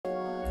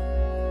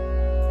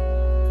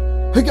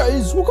Hey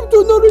guys, welcome to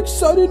another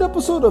exciting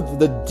episode of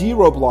the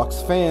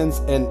Dee-Roblox fans,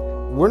 and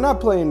we're not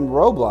playing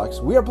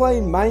Roblox, we are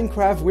playing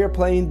Minecraft. We are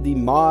playing the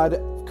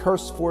mod,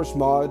 Curse Force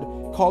mod,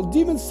 called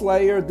Demon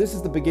Slayer. This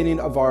is the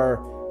beginning of our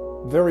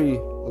very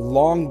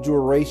long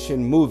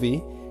duration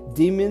movie,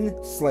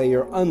 Demon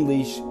Slayer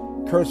Unleash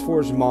Curse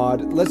Force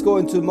mod. Let's go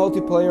into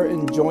multiplayer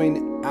and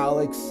join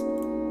Alex.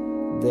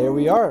 There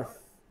we are.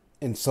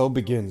 And so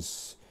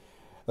begins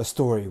a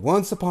story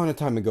once upon a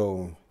time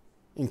ago,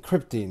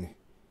 encrypting,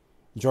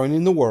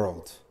 joining the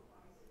world,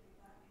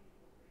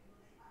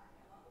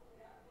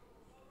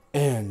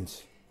 and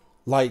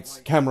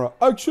lights, camera,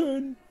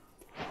 action.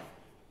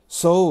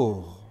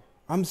 So,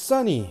 I'm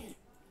Sunny.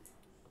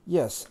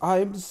 Yes,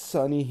 I'm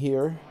Sunny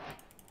here.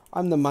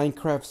 I'm the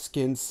Minecraft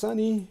skin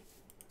Sunny.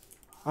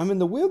 I'm in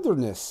the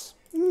wilderness.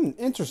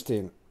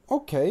 Interesting.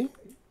 Okay.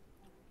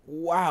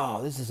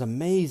 Wow, this is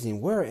amazing.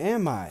 Where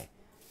am I?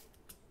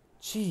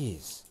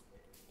 Jeez.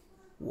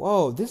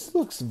 Whoa, this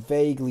looks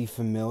vaguely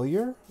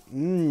familiar.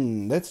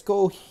 Let's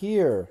go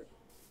here.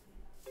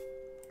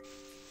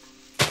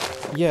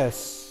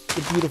 Yes,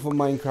 the beautiful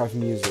Minecraft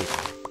music.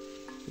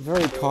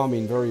 Very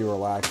calming, very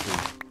relaxing.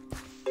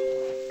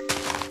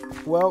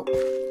 Well,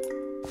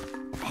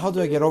 how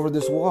do I get over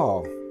this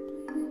wall?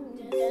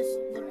 Just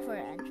look for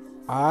an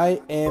entrance.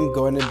 I am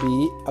going to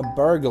be a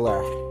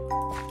burglar.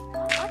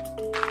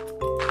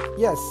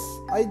 Yes,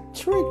 I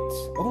tricked.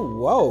 Oh,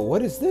 whoa,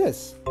 what is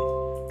this?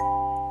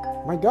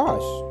 My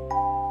gosh.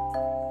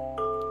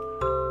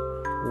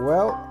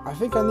 Well, I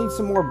think I need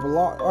some more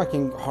blocks. I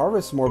can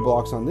harvest more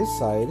blocks on this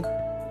side.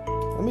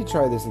 Let me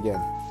try this again.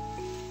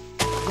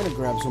 I'm gonna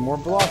grab some more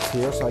blocks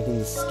here so I can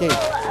escape.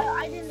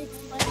 I didn't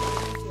explain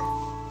this yet.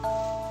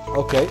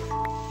 Okay.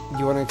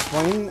 You want to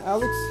explain,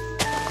 Alex?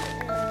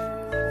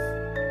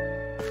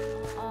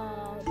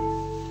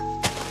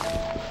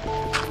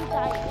 You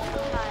died one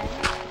time,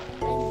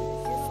 and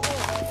this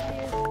little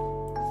experience,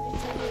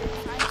 so you're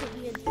trying to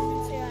be a demon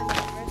slayer on the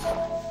first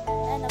one.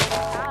 And if you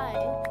die,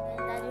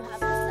 and then you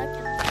have the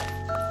second one,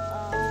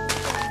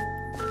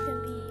 you can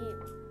be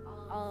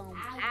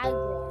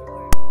aggro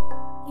or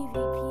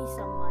PvP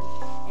someone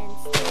and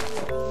still be a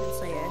demon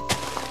slayer.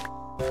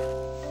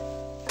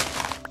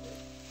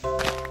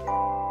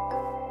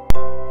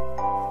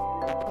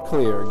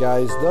 Clear,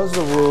 guys. Those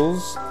are the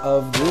rules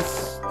of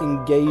this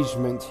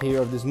engagement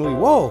here of this movie.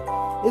 Whoa!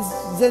 It's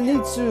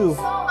Zenitsu!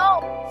 So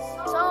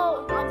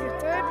on your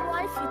third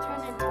life, you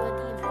turn into a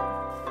demon.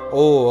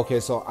 Oh, okay,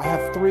 so I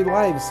have 3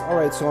 lives.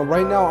 Alright, so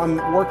right now I'm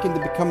working to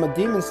become a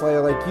demon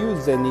slayer like you,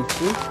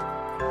 Zenitsu.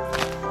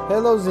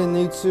 Hello,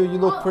 Zenitsu. You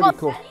look pretty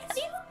cool.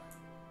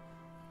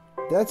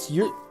 That's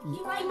your...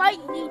 He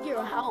might need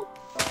your help.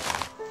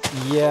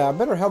 Yeah, I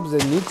better help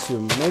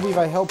Zenitsu. Maybe if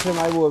I help him,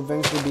 I will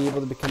eventually be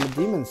able to become a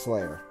demon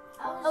slayer.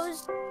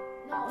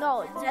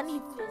 No,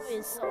 Zenitsu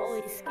is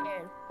always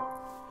scared.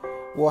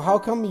 Well, how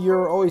come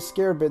you're always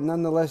scared, but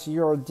nonetheless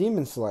you're a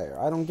demon slayer?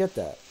 I don't get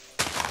that.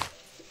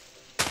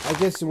 I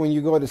guess when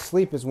you go to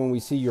sleep is when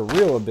we see your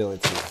real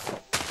abilities.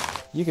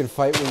 You can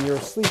fight when you're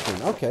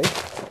sleeping. Okay.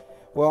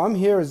 Well, I'm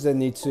here,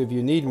 Zenitsu, if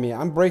you need me.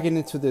 I'm breaking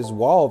into this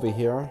wall over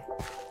here.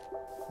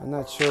 I'm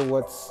not sure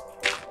what's...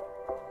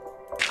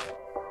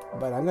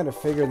 but I'm gonna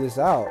figure this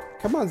out.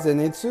 Come on,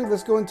 Zenitsu.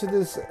 Let's go into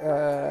this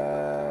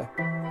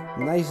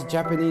nice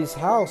Japanese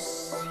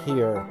house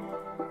here.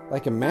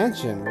 Like a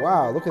mansion.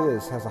 Wow, look at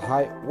this. Has a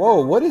high...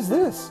 Whoa, what is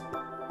this?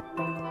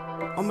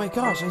 Oh my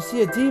gosh, I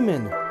see a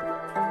demon. That's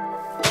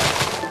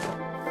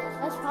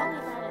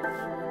probably not a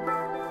demon.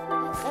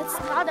 That's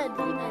not a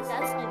demon.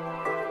 That's like...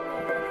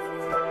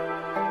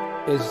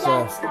 That's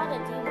not a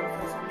demon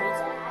for some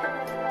reason.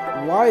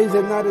 Why is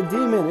it not a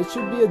demon? It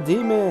should be a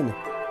demon.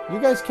 You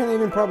guys can't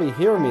even probably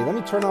hear me. Let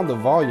me turn on the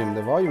volume.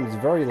 The volume is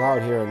very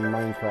loud here in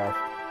Minecraft.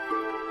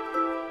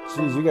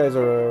 Jeez, you guys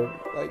are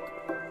like...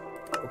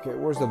 Okay,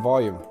 where's the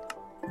volume?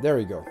 There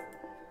we go.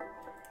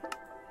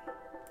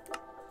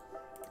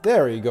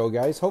 There you go,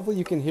 guys. Hopefully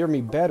you can hear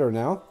me better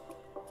now.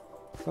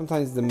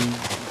 Sometimes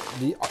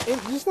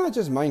it's not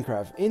just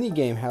Minecraft. Any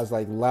game has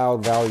like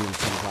loud volume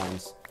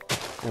sometimes.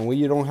 And when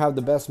you don't have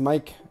the best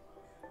mic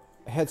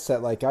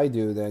headset like I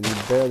do, then you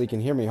barely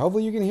can hear me.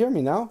 Hopefully you can hear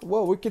me now.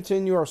 Well, we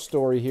continue our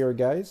story here,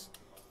 guys.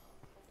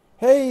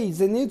 Hey,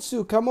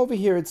 Zenitsu, come over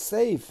here. It's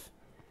safe.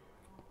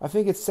 I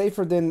think it's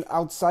safer than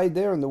outside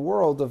there in the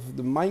world of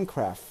the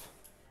Minecraft.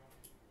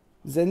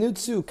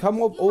 Zenitsu,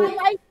 come over. You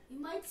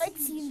might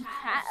see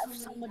cat if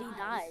somebody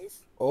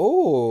dies.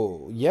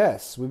 Oh,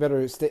 yes. We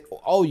better stay.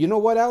 Oh, you know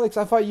what, Alex?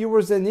 I thought you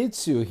were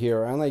Zenitsu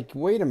here. I'm like,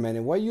 wait a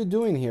minute. What are you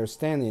doing here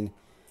standing?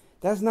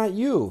 That's not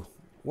you.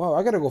 Wow,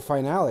 I gotta go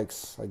find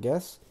Alex, I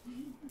guess.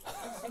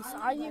 I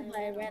saw you, but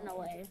I ran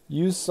away.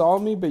 You saw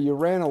me, but you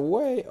ran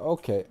away?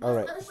 Okay,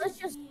 alright. Let's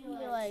just be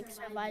like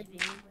surviving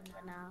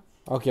for now.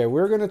 Okay,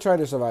 we're gonna try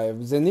to survive.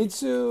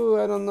 Zenitsu,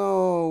 I don't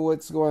know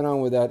what's going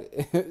on with that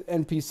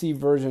NPC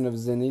version of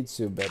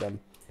Zenitsu, but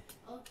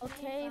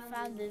Okay,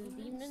 found this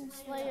demon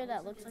slayer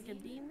that looks like a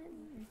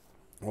demon.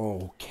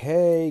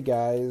 okay,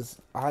 guys.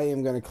 I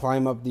am gonna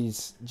climb up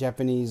these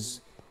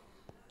Japanese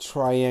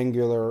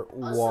triangular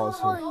walls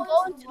Oh, here. and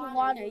go into the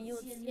water. You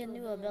would see a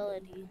new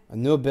ability. A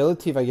new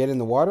ability if I get in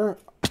the water?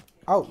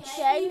 Ouch.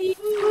 Okay, I need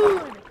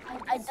food.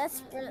 I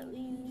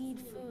desperately need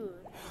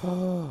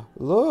food.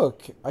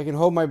 Look, I can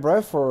hold my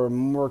breath for a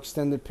more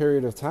extended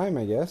period of time,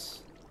 I guess.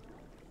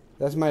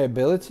 That's my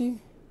ability?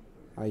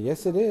 I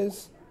guess it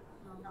is.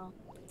 No.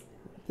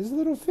 There's a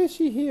little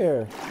fishy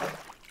here.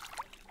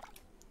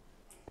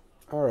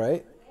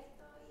 Alright.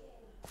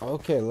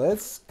 Okay,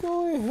 let's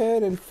go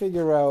ahead and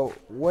figure out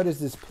what is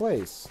this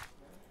place.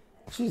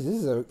 Jeez, this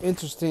is an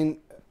interesting...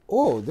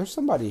 Oh, there's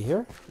somebody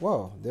here.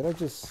 Whoa, did I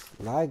just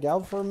lag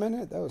out for a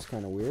minute? That was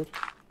kind of weird.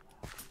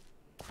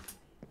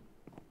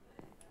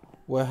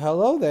 Well,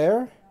 hello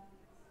there.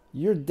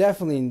 You're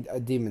definitely a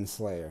demon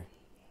slayer.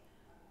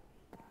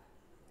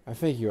 I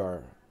think you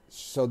are.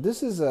 So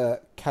this is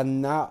a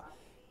Canayo.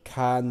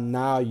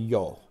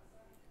 Canayo.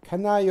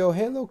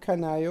 Hello,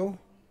 Canayo.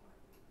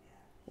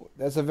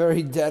 That's a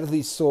very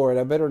deadly sword.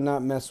 I better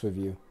not mess with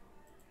you.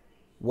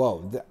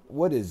 Whoa,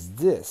 what is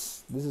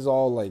this? This is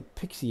all like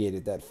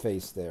pixiated, that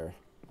face there.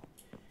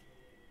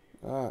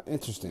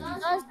 Interesting.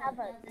 It does have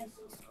a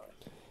deadly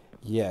sword.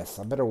 Yes,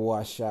 I better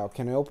wash out.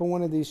 Can I open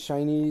one of these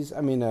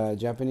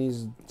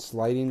Japanese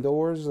sliding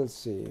doors? Let's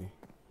see.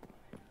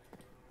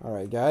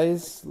 Alright,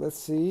 guys, let's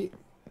see.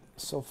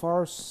 So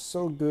far,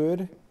 so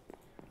good.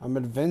 I'm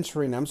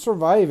adventuring. I'm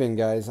surviving,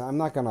 guys. I'm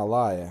not gonna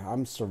lie.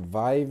 I'm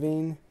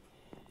surviving.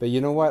 But you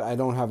know what? I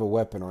don't have a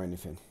weapon or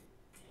anything.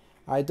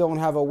 I don't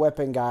have a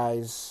weapon,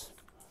 guys.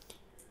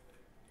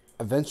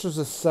 Adventures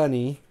of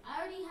Sunny. I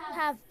already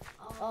have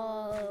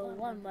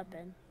one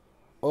weapon.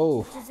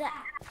 Oh. Which is an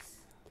axe.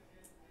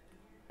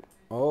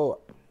 Oh.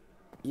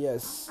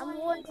 Yes. I'm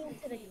going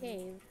into the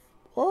cave.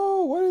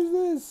 Oh, what is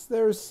this?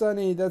 There's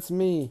Sunny. That's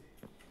me.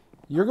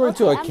 You're going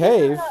to a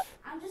cave.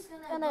 I'm just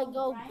gonna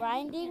go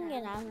grinding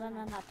and I'm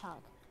gonna not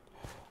talk.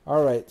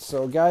 Alright,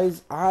 so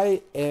guys,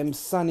 I am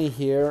Sunny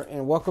here,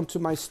 and welcome to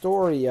my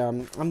story.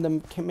 I'm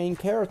the main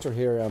character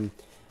here.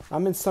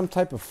 I'm in some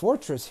type of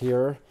fortress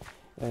here,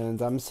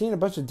 and I'm seeing a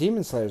bunch of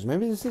demon slayers.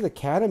 Maybe this is the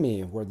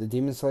academy where the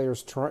demon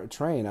slayers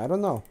train. I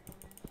don't know.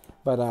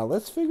 But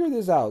let's figure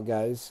this out,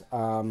 guys.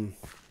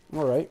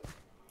 Alright.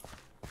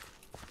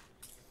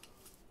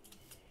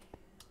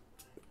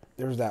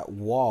 There's that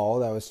wall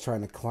that I was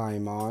trying to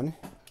climb on.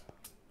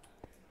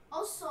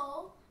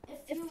 Also,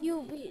 if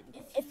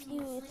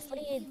you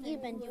slay a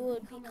demon, you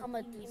would become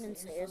a demon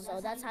slayer.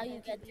 So that's how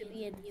you get to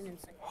be a demon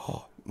slayer.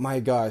 Oh my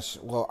gosh!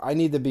 Well, I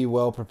need to be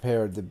well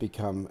prepared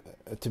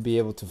to be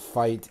able to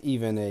fight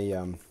even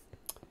a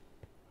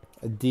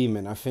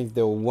demon. I think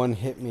they'll one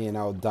hit me and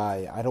I'll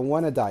die. I don't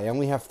want to die. I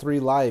only have 3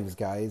 lives,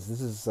 guys.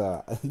 This is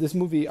this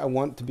movie. I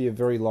want to be a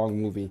very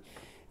long movie,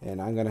 and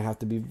I'm gonna have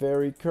to be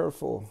very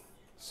careful.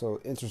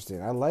 So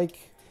interesting. I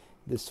like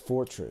this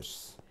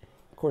fortress.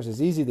 Of course,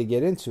 it's easy to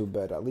get into,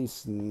 but at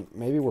least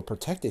maybe we're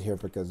protected here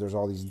because there's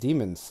all these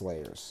demon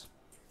slayers.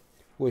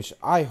 Which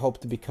I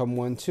hope to become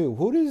one too.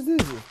 Who is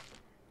this?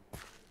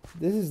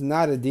 This is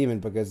not a demon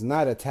because it's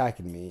not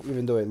attacking me.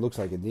 Even though it looks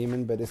like a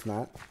demon, but it's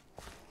not.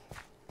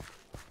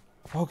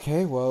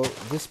 Okay, well,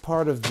 this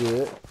part of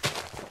the...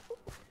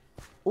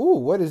 Ooh,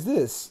 what is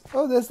this?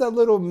 Oh, that's that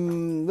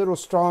little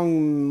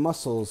strong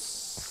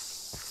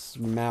muscles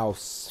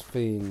mouse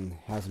thing.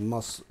 Has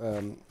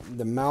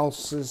the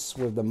mouses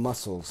with the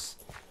muscles.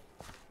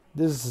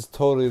 This is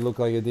totally look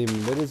like a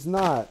demon, but it's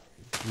not.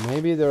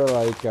 Maybe they're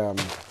like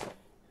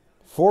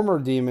former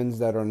demons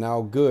that are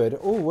now good.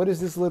 Oh, what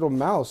is this little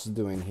mouse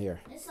doing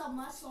here? It's a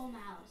muscle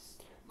mouse.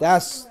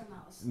 That's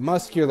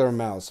muscular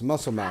mouse,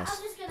 muscle mouse.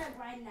 I'm just gonna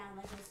grind now,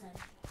 like I said.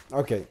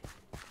 Okay,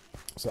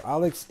 so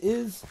Alex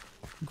is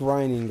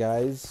grinding,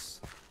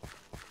 guys.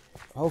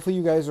 Hopefully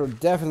you guys are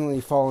definitely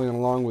following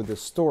along with the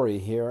story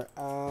here.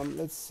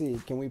 Let's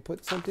see, can we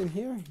put something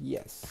here?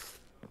 Yes.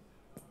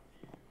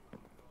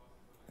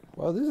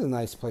 Well, this is a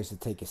nice place to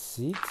take a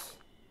seat.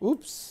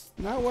 Oops,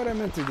 not what I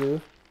meant to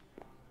do.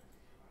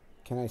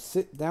 Can I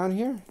sit down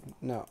here?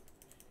 No.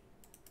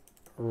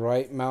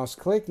 Right mouse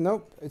click.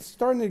 Nope. It's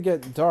starting to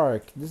get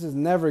dark. This is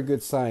never a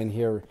good sign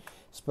here,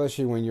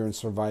 especially when you're in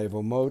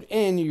survival mode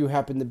and you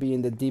happen to be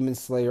in the Demon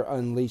Slayer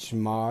Unleashed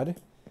mod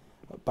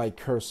by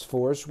Curse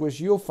Force, which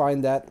you'll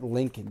find that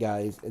link,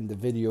 guys, in the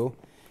video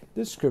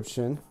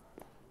description.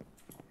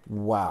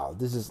 Wow,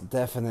 this is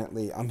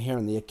definitely... I'm here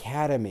in the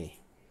academy.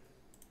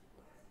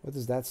 What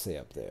does that say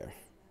up there?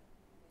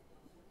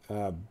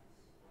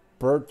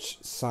 Birch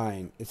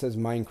sign. It says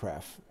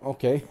Minecraft.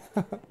 Okay.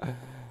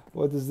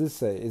 What does this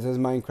say? It says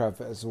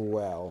Minecraft as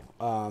well.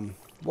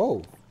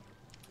 Whoa.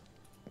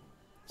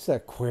 It's an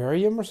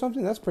aquarium or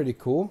something? That's pretty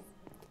cool.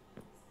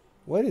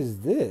 What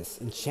is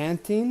this?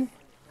 Enchanting?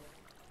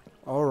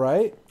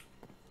 Alright.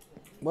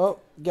 Well,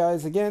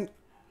 guys, again,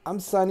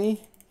 I'm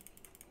Sunny.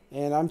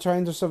 And I'm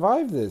trying to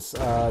survive this.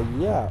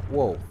 Yeah.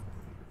 Whoa.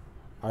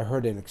 I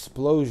heard an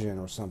explosion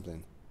or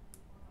something.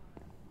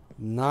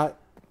 Not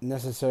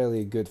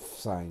necessarily a good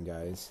sign,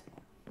 guys.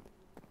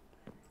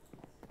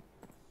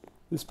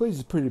 This place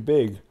is pretty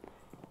big.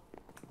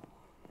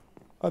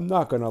 I'm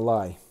not gonna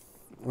lie.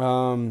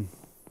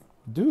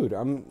 Dude,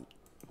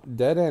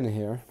 dead end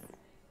here.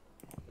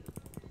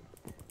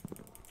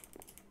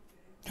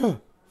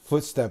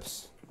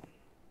 Footsteps.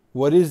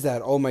 What is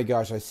that? Oh my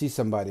gosh, I see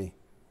somebody.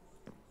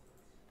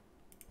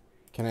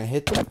 Can I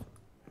hit them?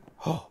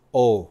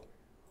 Oh.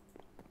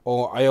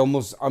 Oh,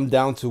 I'm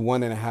down to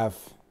 1.5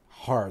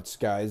 hearts,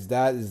 guys.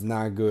 That is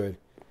not good.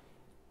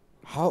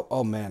 How?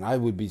 Oh man, I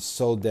would be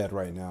so dead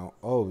right now.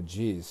 Oh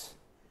jeez.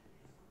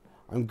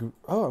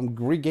 I'm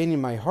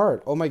regaining my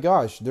heart. Oh my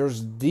gosh, there's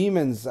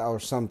demons or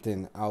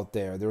something out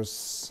there.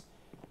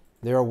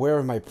 They're aware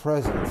of my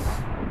presence.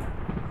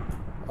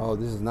 Oh,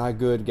 this is not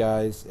good,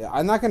 guys.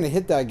 I'm not gonna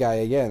hit that guy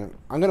again.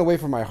 I'm gonna wait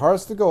for my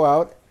hearts to go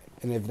out,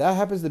 and if that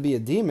happens to be a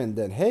demon,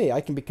 then hey,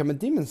 I can become a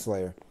demon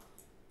slayer.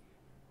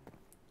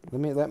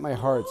 Let my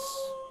hearts.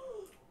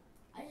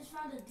 I just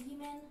found a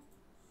demon.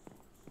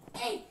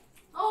 Hey!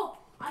 Oh!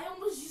 I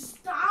almost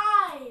just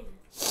died!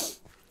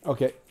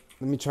 Okay,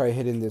 let me try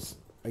hitting this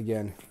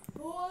again.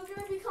 Oh, I'm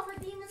gonna become a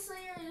demon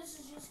slayer. This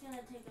is just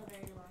gonna take a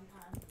very long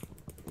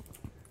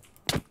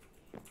time.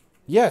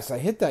 Yes, I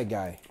hit that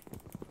guy.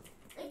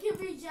 It can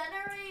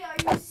regenerate?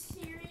 Are you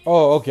serious?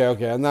 Oh,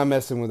 okay. I'm not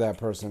messing with that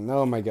person.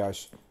 Oh my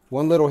gosh.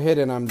 One little hit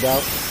and I'm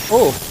down.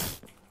 Oh!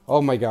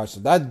 Oh my gosh,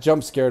 that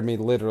jump scared me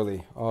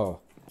literally. Oh.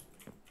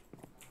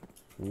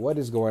 What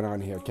is going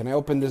on here? Can I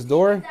open this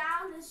door?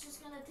 Down, it's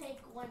just gonna take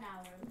 1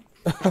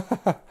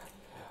 hour.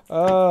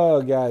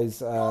 Oh, guys.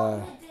 Go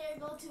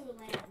to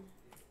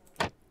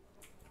land.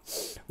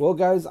 Well,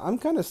 guys, I'm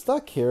kind of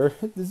stuck here.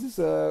 This is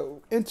a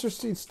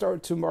interesting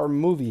start to our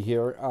movie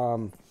here.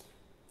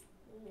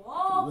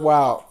 Whoa.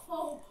 Wow.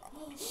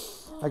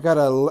 I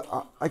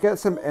got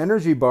some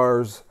energy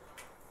bars.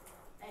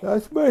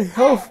 That's my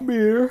health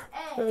meter.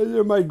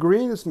 My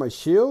green is my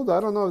shield. I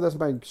don't know if that's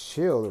my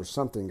shield or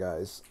something,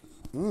 guys.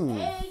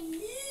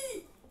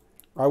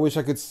 I wish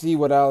I could see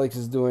what Alex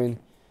is doing.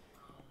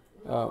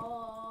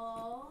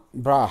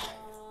 Brah.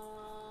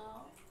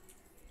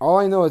 All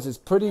I know is it's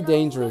pretty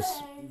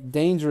dangerous.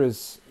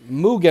 Dangerous.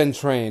 Mugen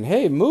train.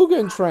 Hey,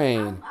 Mugen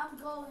train. I'm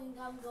going.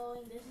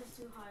 This is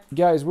too hard.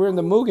 Guys, we're in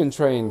the Mugen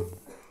train.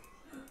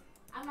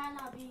 Am I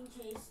not being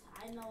chased?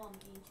 I know I'm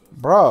being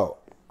chased. Bro,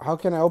 how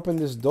can I open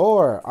this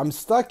door? I'm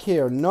stuck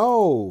here.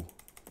 No.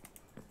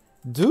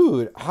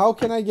 Dude, how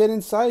can I get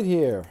inside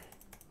here?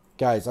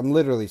 Guys, I'm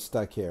literally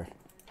stuck here.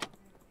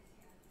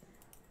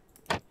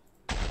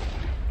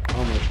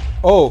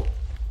 Oh.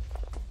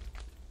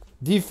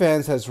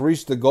 Defense has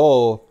reached the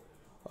goal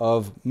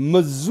of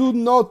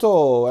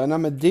Mizunoto. And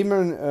I'm a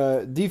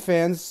demon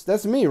defense.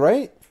 That's me,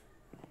 right?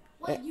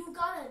 Wait, you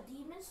got a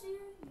demon slayer?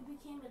 You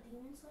became a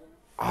demon slayer?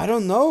 I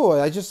don't know.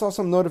 I just saw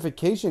some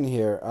notification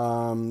here.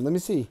 Let me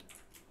see.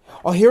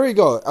 Oh, here we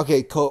go.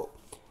 Okay, cool.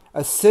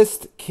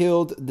 Assist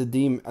killed the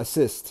demon.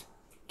 Assist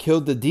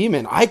killed the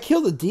demon. I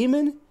killed the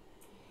demon?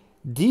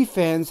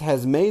 Defense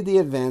has made the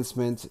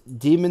advancement.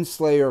 Demon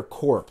Slayer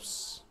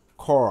corpse.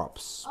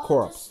 Corpse.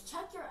 Just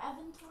check your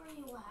inventory.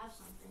 You will have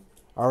something.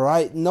 All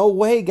right. No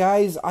way,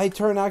 guys. I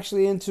turn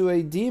actually into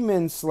a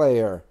Demon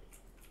Slayer.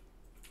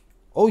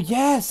 Oh,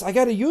 yes. I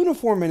got a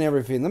uniform and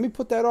everything. Let me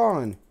put that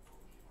on.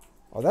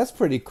 Oh, that's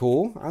pretty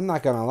cool. I'm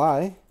not going to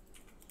lie.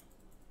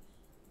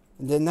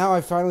 And then now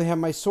I finally have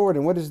my sword.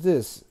 And what is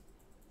this?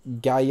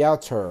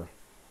 Gayater.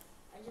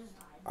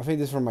 I think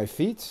this is for my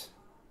feet.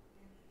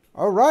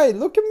 All right,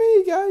 look at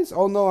me, guys.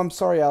 Oh no, I'm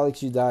sorry,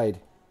 Alex, you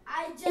died.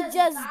 I just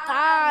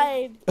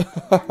died.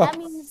 That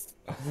means.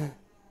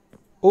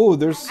 Oh,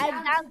 there's.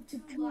 I'm down to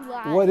 2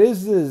 lives. What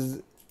is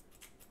this?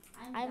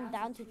 I'm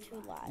down to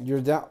 2 lives.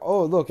 You're down.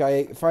 Oh, look,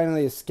 I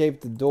finally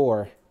escaped the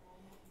door.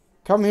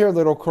 Come here,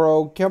 little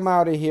crow. Come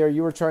out of here.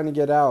 You were trying to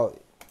get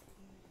out.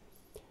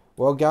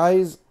 Well,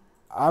 guys,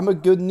 I'm a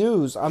good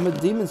news. I'm a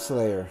demon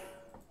slayer.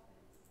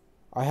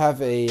 I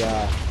have a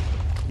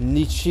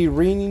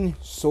Nichirin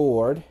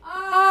sword.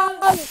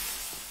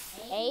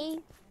 Hey.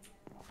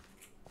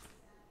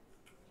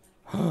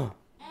 And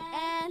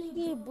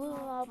he blew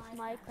up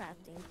my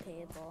crafting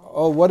table.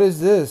 Oh, what is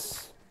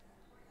this?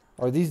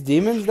 Are these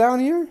demons down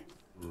here?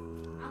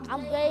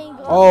 I'm going.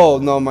 Oh,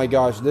 no, my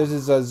gosh. This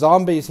is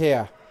zombies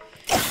here.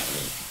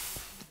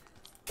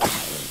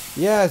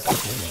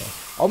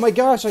 Yes. Oh, my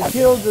gosh. I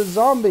killed the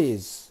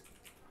zombies.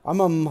 I'm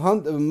a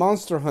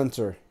monster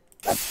hunter.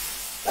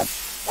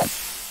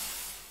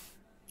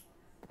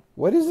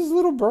 What is this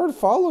little bird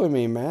following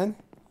me, man?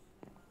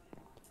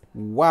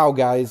 Wow,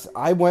 guys.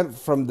 I went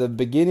from the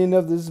beginning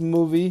of this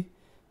movie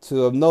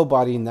to a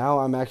nobody. Now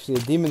I'm actually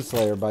a demon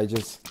slayer by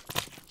just...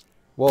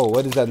 Whoa,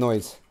 what is that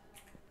noise?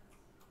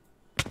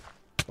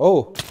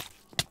 Oh.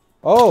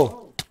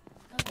 Oh.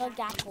 The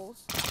gapples.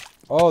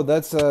 Oh,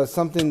 that's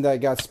something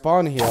that got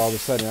spawned here all of a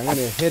sudden. I'm going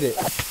to hit it.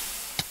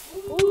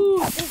 Ooh,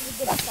 this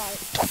is a good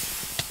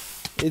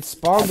start. It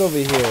spawned over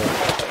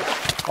here.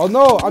 Oh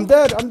no, I'm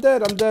dead. I'm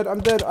dead. I'm dead. I'm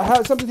dead.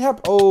 Something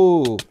happened.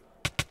 Oh.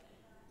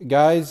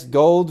 Guys,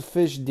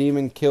 goldfish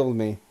demon killed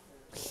me.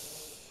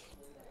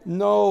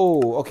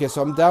 No. Okay,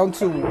 so I'm down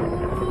to...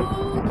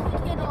 No,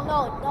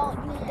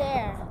 you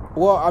there.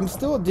 Well, I'm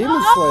still a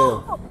demon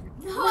slayer.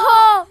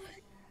 No.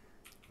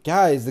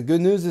 Guys, the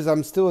good news is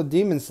I'm still a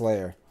demon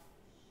slayer.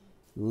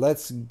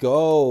 Let's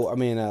go. I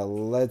mean,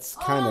 let's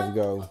kind of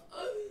go.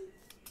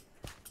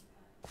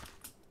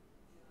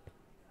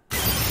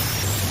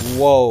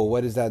 Whoa,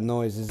 what is that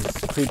noise? This is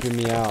creeping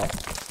me out.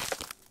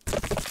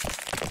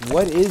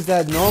 What is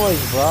that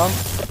noise, bro?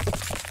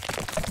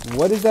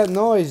 What is that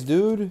noise,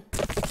 dude?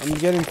 I'm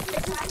getting...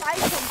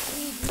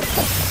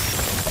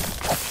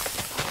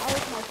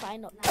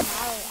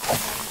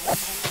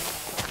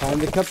 Time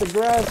to cut the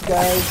grass,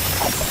 guys.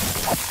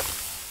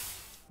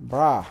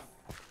 Brah.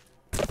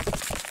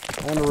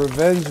 I want to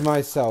revenge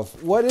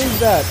myself. What is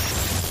that?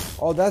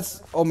 Oh,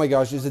 that's... Oh my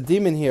gosh, there's a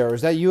demon here.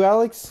 Is that you,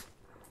 Alex?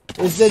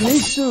 It's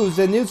Zenitsu.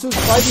 Zenitsu's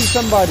fighting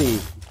somebody.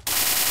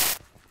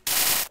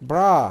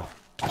 Brah.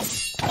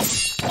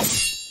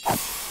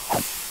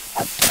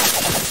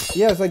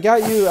 Yes, I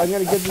got you. I'm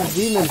gonna get this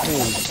demon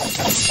thing.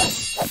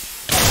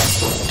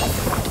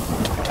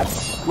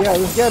 Yeah,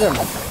 let's get him.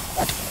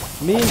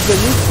 Me and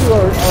Zenitsu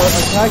are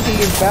attacking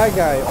this bad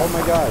guy. Oh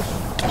my gosh.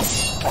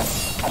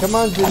 Come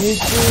on,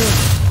 Zenitsu.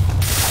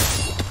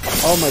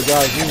 Oh my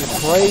gosh, this is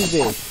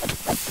crazy.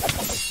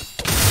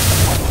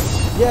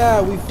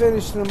 Yeah, we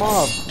finished him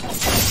off.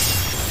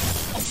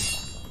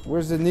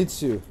 Where's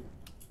Zenitsu?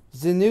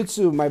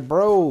 Zenitsu, my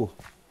bro.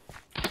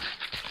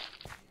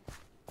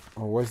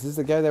 Oh, was this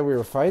the guy that we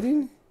were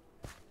fighting?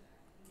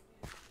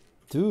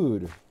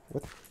 Dude,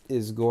 what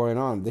is going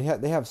on? They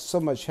have so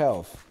much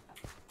health.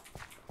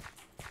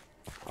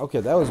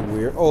 Okay, that was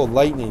weird. Oh,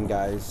 lightning,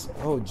 guys.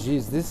 Oh,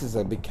 geez, this is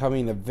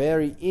becoming a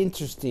very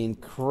interesting,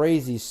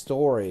 crazy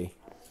story.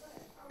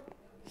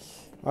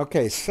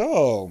 Okay,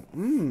 so,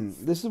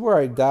 this is where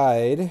I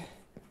died.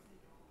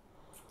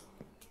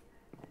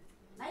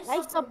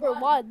 Nice number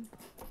one.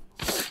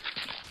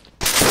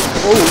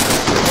 Oh,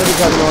 what is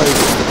that noise?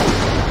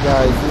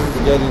 Guys, this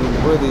is getting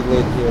really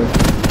lit here.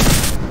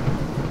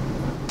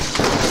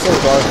 It's so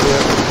dark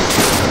here.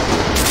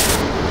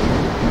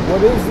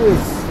 What is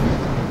this?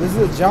 This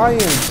is a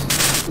giant.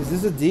 Is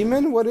this a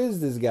demon? What is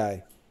this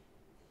guy?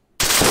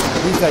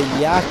 He's a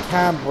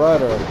Yakam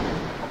brother.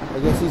 I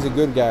guess he's a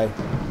good guy.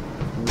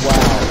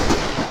 Wow.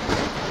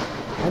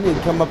 I need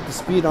to come up to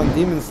speed on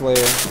Demon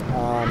Slayer.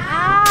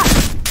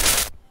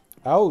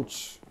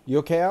 Ouch. You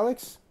okay,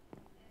 Alex?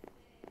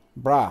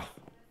 Brah.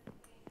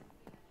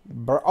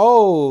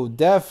 Oh,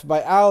 death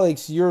by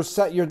Alex. You're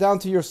down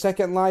to your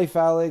second life,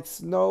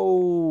 Alex.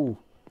 No.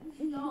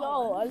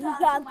 No, I'm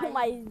down to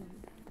my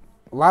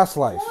last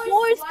life.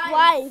 fourth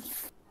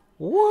life.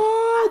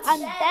 What? I'm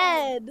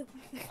dead.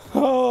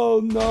 Oh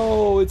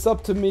no, it's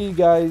up to me,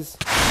 guys.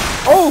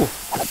 Oh!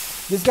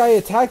 This guy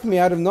attacked me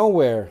out of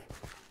nowhere.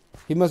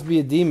 He must be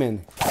a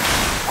demon.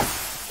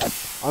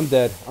 I'm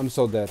dead. I'm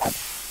so dead.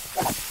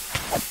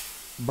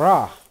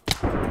 Brah.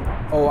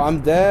 Oh,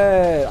 I'm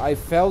dead. I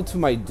fell to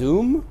my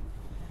doom.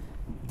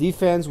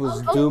 Defense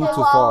was doomed to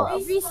fall.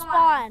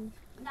 Respawn.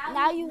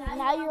 Now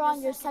you're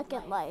on your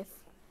second life.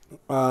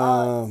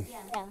 Yeah.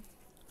 Yeah.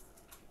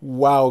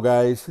 Wow,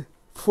 guys.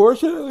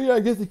 Fortunately, I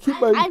get to keep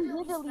my... I'm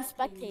literally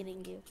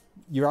spectating you.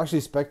 You're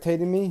actually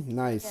spectating me?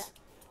 Nice. Yeah.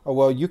 Oh,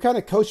 well, you kind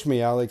of coached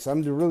me, Alex.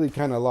 I'm really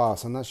kind of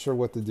lost. I'm not sure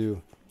what to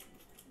do.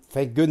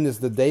 Thank goodness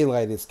the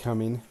daylight is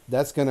coming.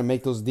 That's going to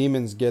make those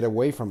demons get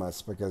away from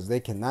us because they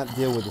cannot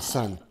deal with the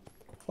sun.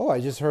 Oh, I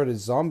just heard a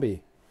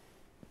zombie.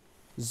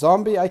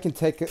 Zombie, I can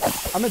take...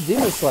 I'm a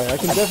demon slayer. I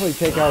can definitely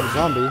take out a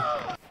zombie.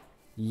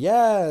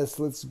 Yes,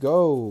 let's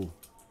go.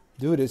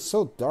 Dude, it's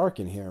so dark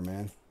in here,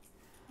 man.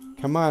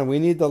 Come on, we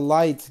need the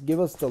light. Give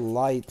us the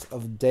light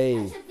of day.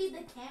 I should be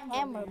the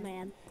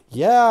cameraman.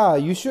 Yeah,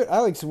 you should.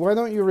 Alex, why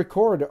don't you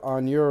record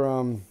on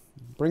your...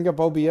 Bring up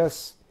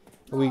OBS.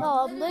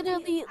 No,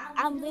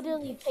 I'm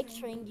literally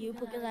picturing you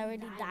because I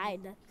already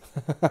died.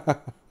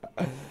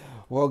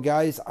 Well,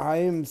 guys, I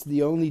am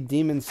the only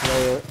demon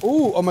slayer.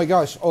 Ooh, oh my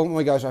gosh. Oh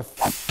my gosh. That's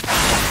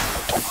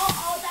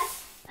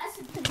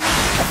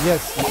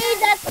Yes. hey,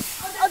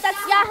 that's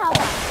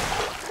Yahaba.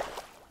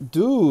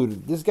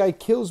 Dude, this guy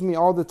kills me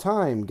all the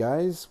time,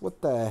 guys.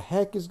 What the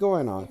heck is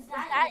going on? Is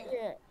that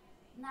it?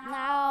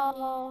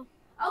 Now,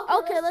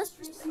 okay, let's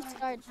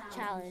restart the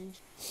challenge.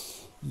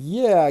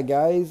 Yeah,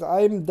 guys,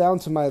 I'm down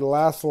to my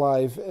last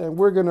life, and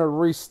we're gonna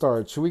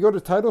restart. Should we go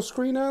to title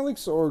screen,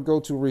 Alex, or go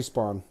to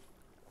respawn?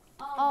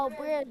 Oh,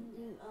 we're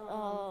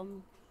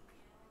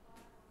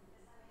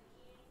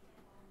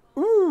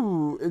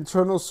Ooh,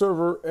 internal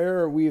server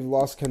error. We've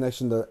lost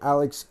connection. To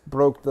Alex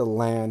broke the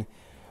LAN.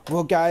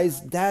 Well,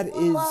 guys, that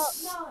is.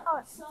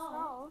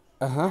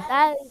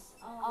 That is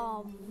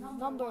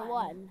number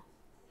one.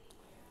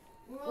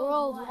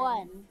 World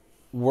one.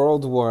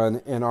 World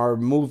 1 in our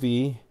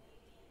movie.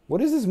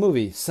 What is this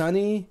movie?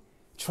 Sunny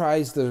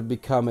tries to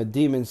become a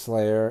demon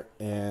slayer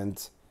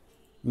and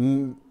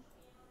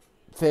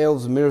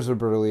fails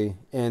miserably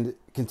and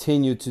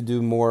continue to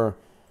do more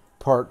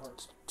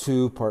part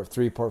 2, part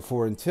 3, part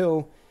 4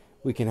 until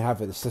we can have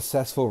a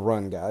successful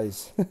run,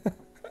 guys.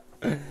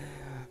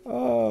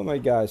 Oh my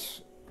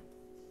gosh.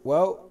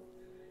 Well,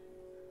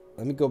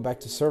 let me go back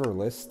to server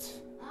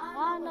list. I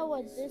don't know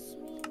what this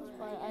means,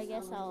 but I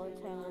guess I'll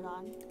turn it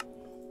on.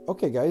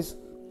 Okay, guys.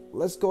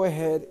 let's go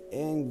ahead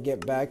and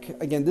get back.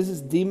 Again, this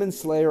is Demon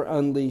Slayer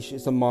Unleashed.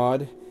 It's a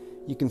mod.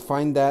 You can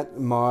find that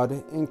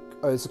mod.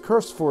 It's a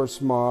Curse Force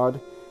mod.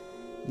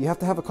 You have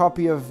to have a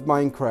copy of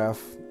Minecraft,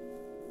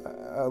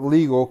 a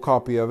legal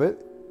copy of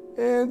it.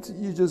 And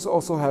you just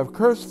also have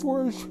Curse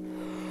Force.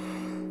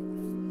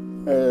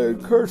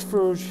 And Curse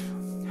Force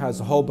has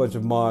a whole bunch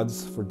of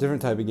mods for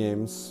different type of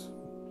games.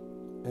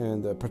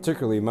 And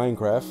particularly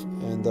Minecraft.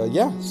 And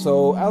yeah,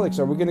 so Alex,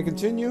 are we going to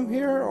continue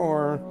here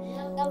or?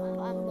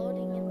 No, I'm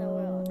loading in the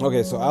world.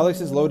 Okay, so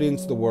Alex is loading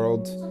into the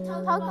world.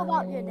 Talk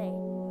about your day.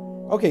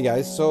 Okay,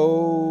 guys,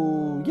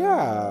 so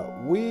yeah,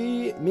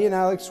 me and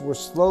Alex were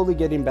slowly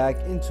getting back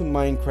into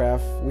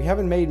Minecraft. We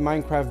haven't made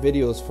Minecraft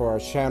videos for our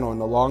channel in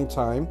a long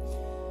time.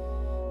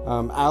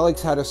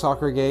 Alex had a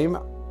soccer game.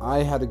 I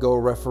had to go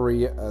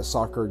referee a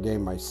soccer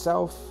game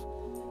myself.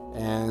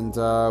 And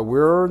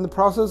we're in the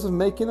process of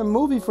making a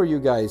movie for you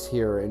guys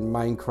here in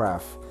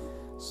Minecraft.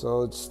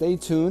 So stay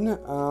tuned.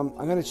 I'm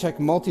going to check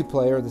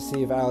multiplayer to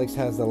see if Alex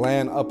has the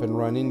LAN up and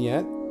running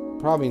yet.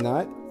 Probably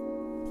not.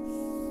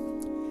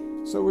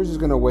 So we're just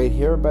going to wait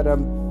here. But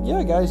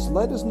yeah, guys,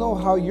 let us know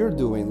how you're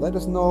doing. Let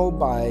us know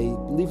by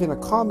leaving a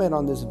comment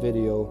on this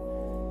video.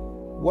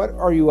 What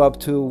are you up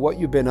to? What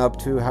you've been up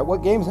to?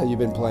 What games have you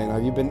been playing?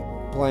 Have you been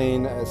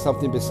playing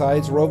something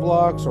besides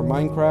Roblox or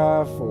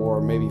Minecraft or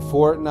maybe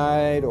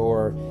Fortnite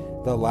or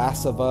The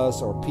Last of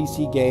Us or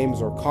PC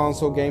games or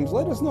console games?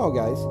 Let us know,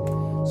 guys.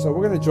 So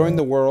we're going to join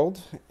the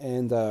world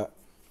and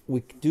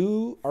we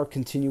do our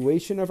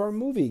continuation of our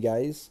movie,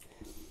 guys.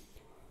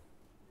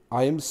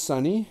 I am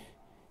Sunny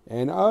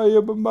and I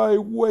am on my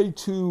way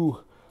to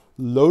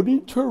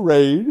loading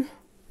terrain.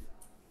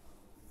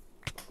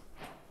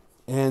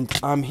 And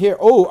I'm here.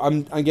 Oh,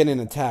 I'm getting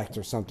attacked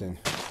or something.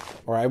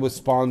 Or I was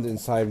spawned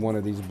inside one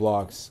of these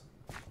blocks.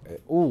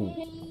 Ooh.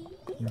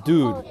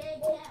 Dude.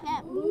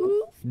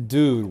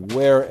 Dude,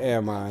 where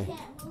am I?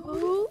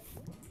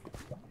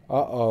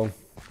 Uh-oh.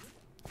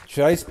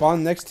 Should I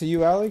spawn next to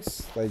you,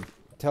 Alex? Like,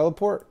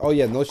 teleport? Oh,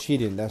 yeah, no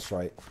cheating. That's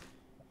right.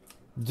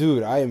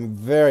 Dude, I am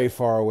very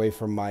far away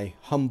from my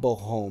humble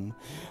home.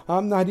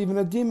 I'm not even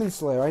a Demon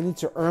Slayer. I need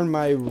to earn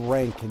my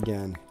rank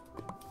again.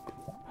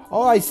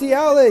 Oh, I see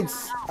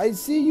Alex. I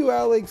see you,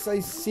 Alex. I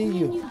see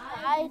you. You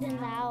died and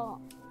now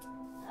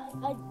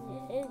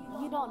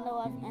you don't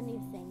know of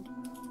anything.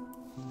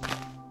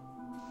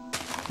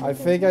 I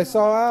think I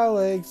saw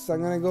Alex.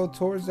 I'm gonna go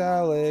towards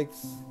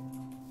Alex.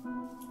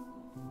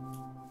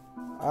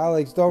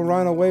 Alex, don't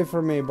run away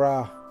from me,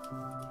 brah.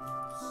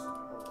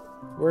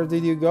 Where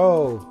did you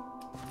go?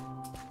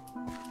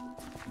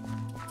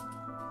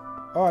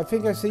 Oh, I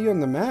think I see you on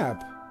the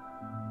map.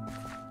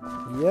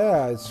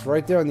 Yeah, it's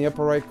right there in the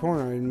upper right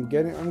corner. I'm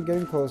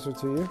getting closer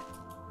to you.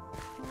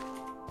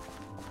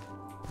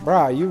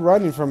 Brah, you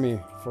running from me.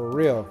 For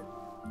real.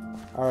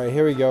 Alright,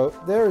 here we go.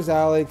 There's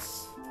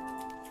Alex.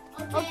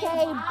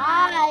 Okay,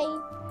 bye.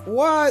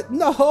 What?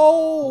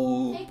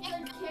 No!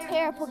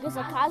 Careful, because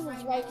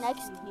Akaza's right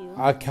next to you.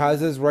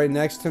 Akaza's right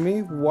next to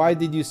me? Why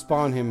did you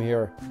spawn him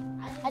here?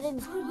 I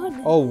didn't spawn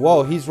him. Oh,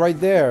 whoa, he's right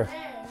there.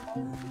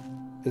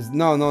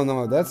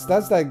 No. That's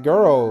that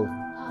girl.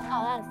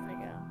 Oh, that's the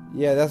girl.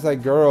 Yeah, that's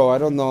that girl. I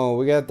don't know.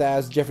 We got to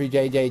ask Jeffrey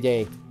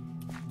JJJ,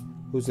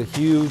 who's a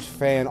huge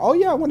fan. Oh,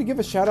 yeah, I want to give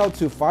a shout out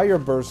to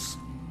Fireburst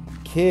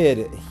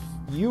Kid.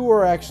 You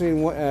were actually,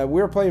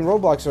 we were playing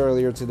Roblox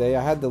earlier today.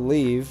 I had to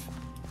leave.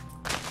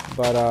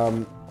 But,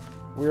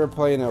 we were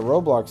playing a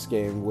Roblox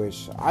game,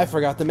 which I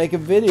forgot to make a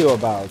video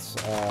about.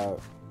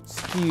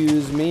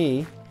 Excuse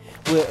me.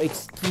 Well,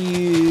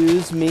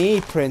 excuse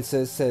me,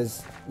 princess,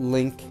 says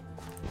Link.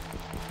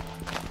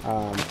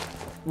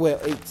 Well,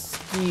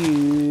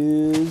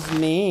 excuse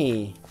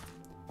me.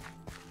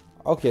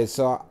 Okay,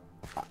 so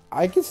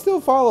I can still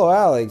follow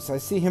Alex. I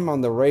see him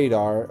on the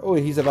radar. Oh,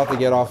 he's about to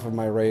get off of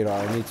my radar.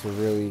 I need to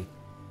really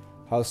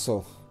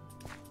hustle.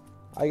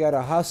 I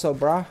gotta hustle,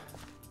 brah.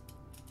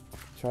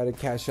 Try to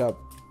catch up.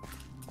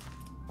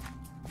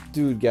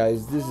 Dude,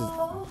 guys, this is...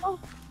 Oh,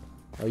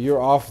 you're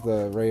off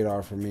the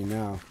radar for me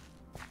now.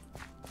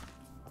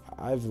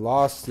 I've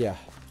lost ya.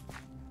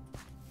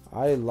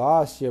 I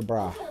lost ya,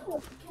 brah.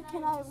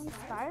 Can I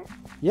restart?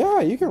 Yeah,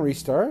 you can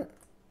restart.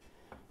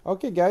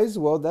 Okay, guys,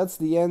 well, that's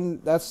the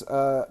end. That's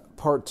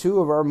part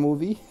 2 of our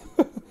movie.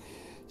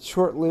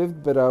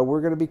 Short-lived, but we're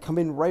going to be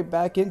coming right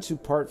back into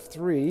part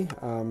 3.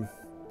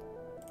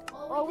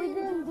 Well, we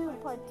didn't do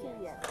part 2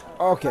 yet.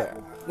 Okay,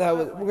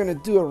 we're going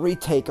to do a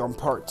retake on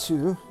part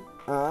 2.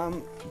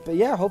 But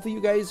yeah, hopefully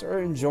you guys are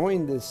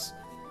enjoying this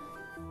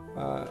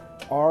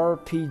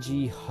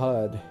RPG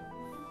HUD.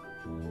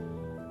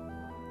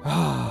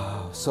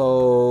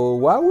 So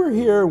while we're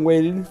here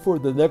waiting for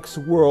the next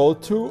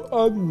world to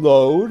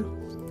unload,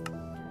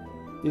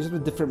 these are the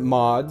different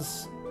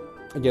mods.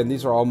 Again,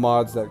 these are all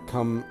mods that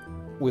come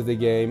with the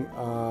game.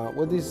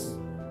 What is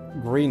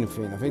green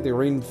fin? I think the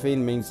green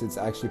fin means it's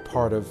actually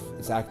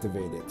it's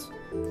activated.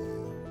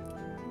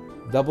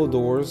 Double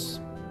doors.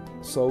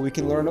 So we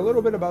can learn a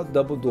little bit about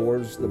double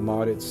doors, the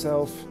mod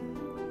itself.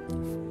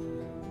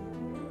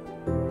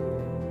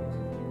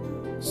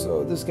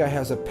 So this guy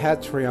has a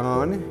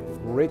Patreon.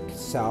 Rick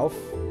South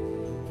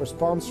for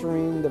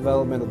sponsoring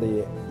development of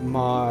the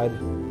mod.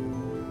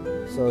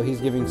 So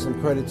he's giving some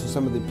credit to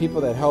some of the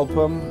people that help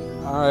him.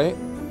 Alright.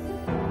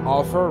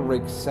 Offer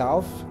Rick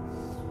South.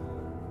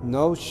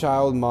 No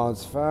child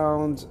mods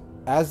found.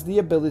 As the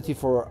ability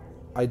for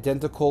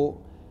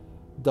identical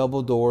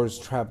double doors,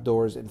 trap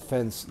doors, and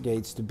fence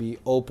gates to be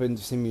opened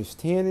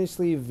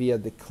simultaneously via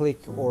the click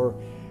or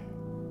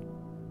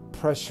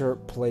pressure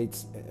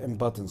plates and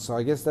buttons. So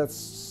I guess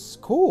that's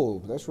cool.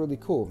 That's really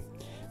cool.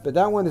 But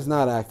that one is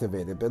not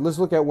activated. But let's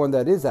look at one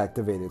that is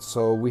activated.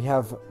 So we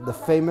have the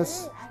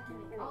famous...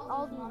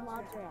 All these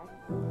mods are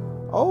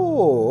activated.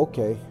 Oh,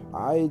 okay.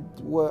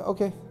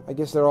 Okay. I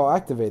guess they're all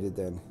activated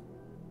then.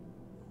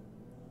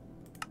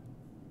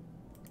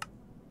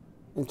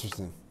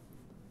 Interesting.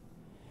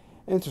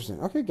 Interesting.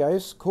 Okay,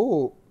 guys.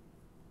 Cool.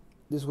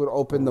 This would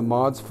open the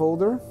mods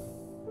folder.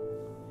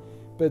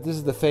 But this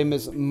is the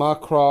famous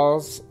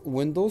Macross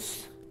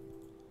windows.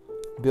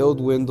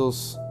 Build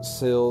windows,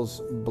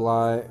 sills,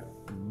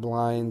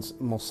 blinds,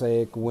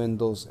 mosaic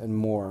windows, and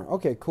more.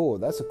 Okay, cool.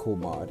 That's a cool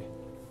mod.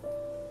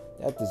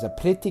 That is a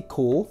pretty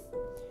cool.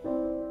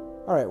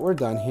 Alright, we're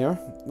done here.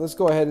 Let's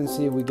go ahead and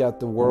see if we got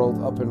the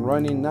world up and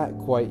running. Not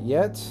quite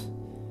yet.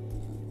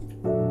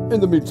 In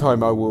the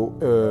meantime, I will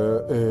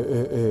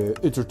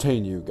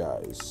entertain you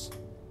guys.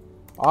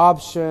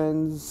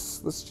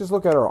 Options. Let's just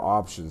look at our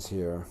options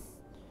here.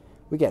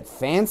 We got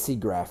fancy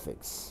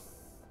graphics.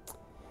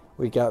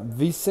 We got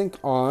VSync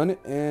on,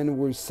 and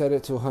we set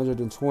it to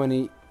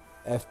 120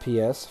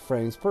 FPS,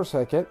 frames per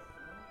second.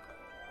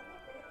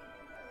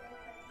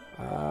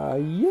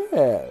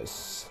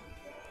 Yes.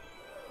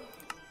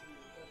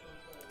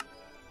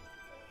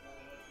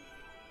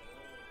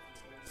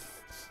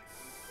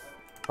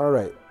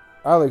 Alright.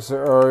 Alex,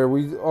 are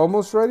we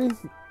almost ready?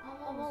 I'm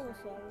almost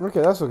ready.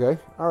 Okay, that's okay.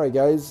 Alright,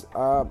 guys.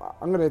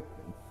 I'm going to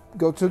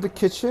go to the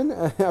kitchen.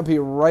 I'll be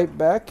right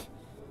back.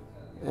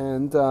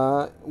 And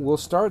we'll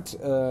start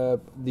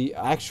the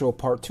actual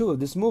part 2 of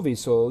this movie.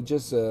 So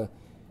just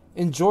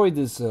enjoy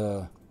this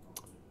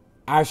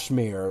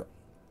Ashmere,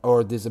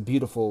 or this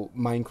beautiful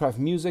Minecraft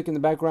music in the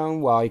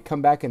background while I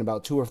come back in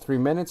about 2 or 3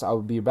 minutes. I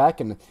will be back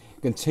and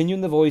continue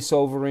the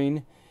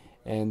voiceovering.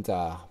 And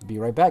be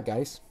right back,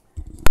 guys.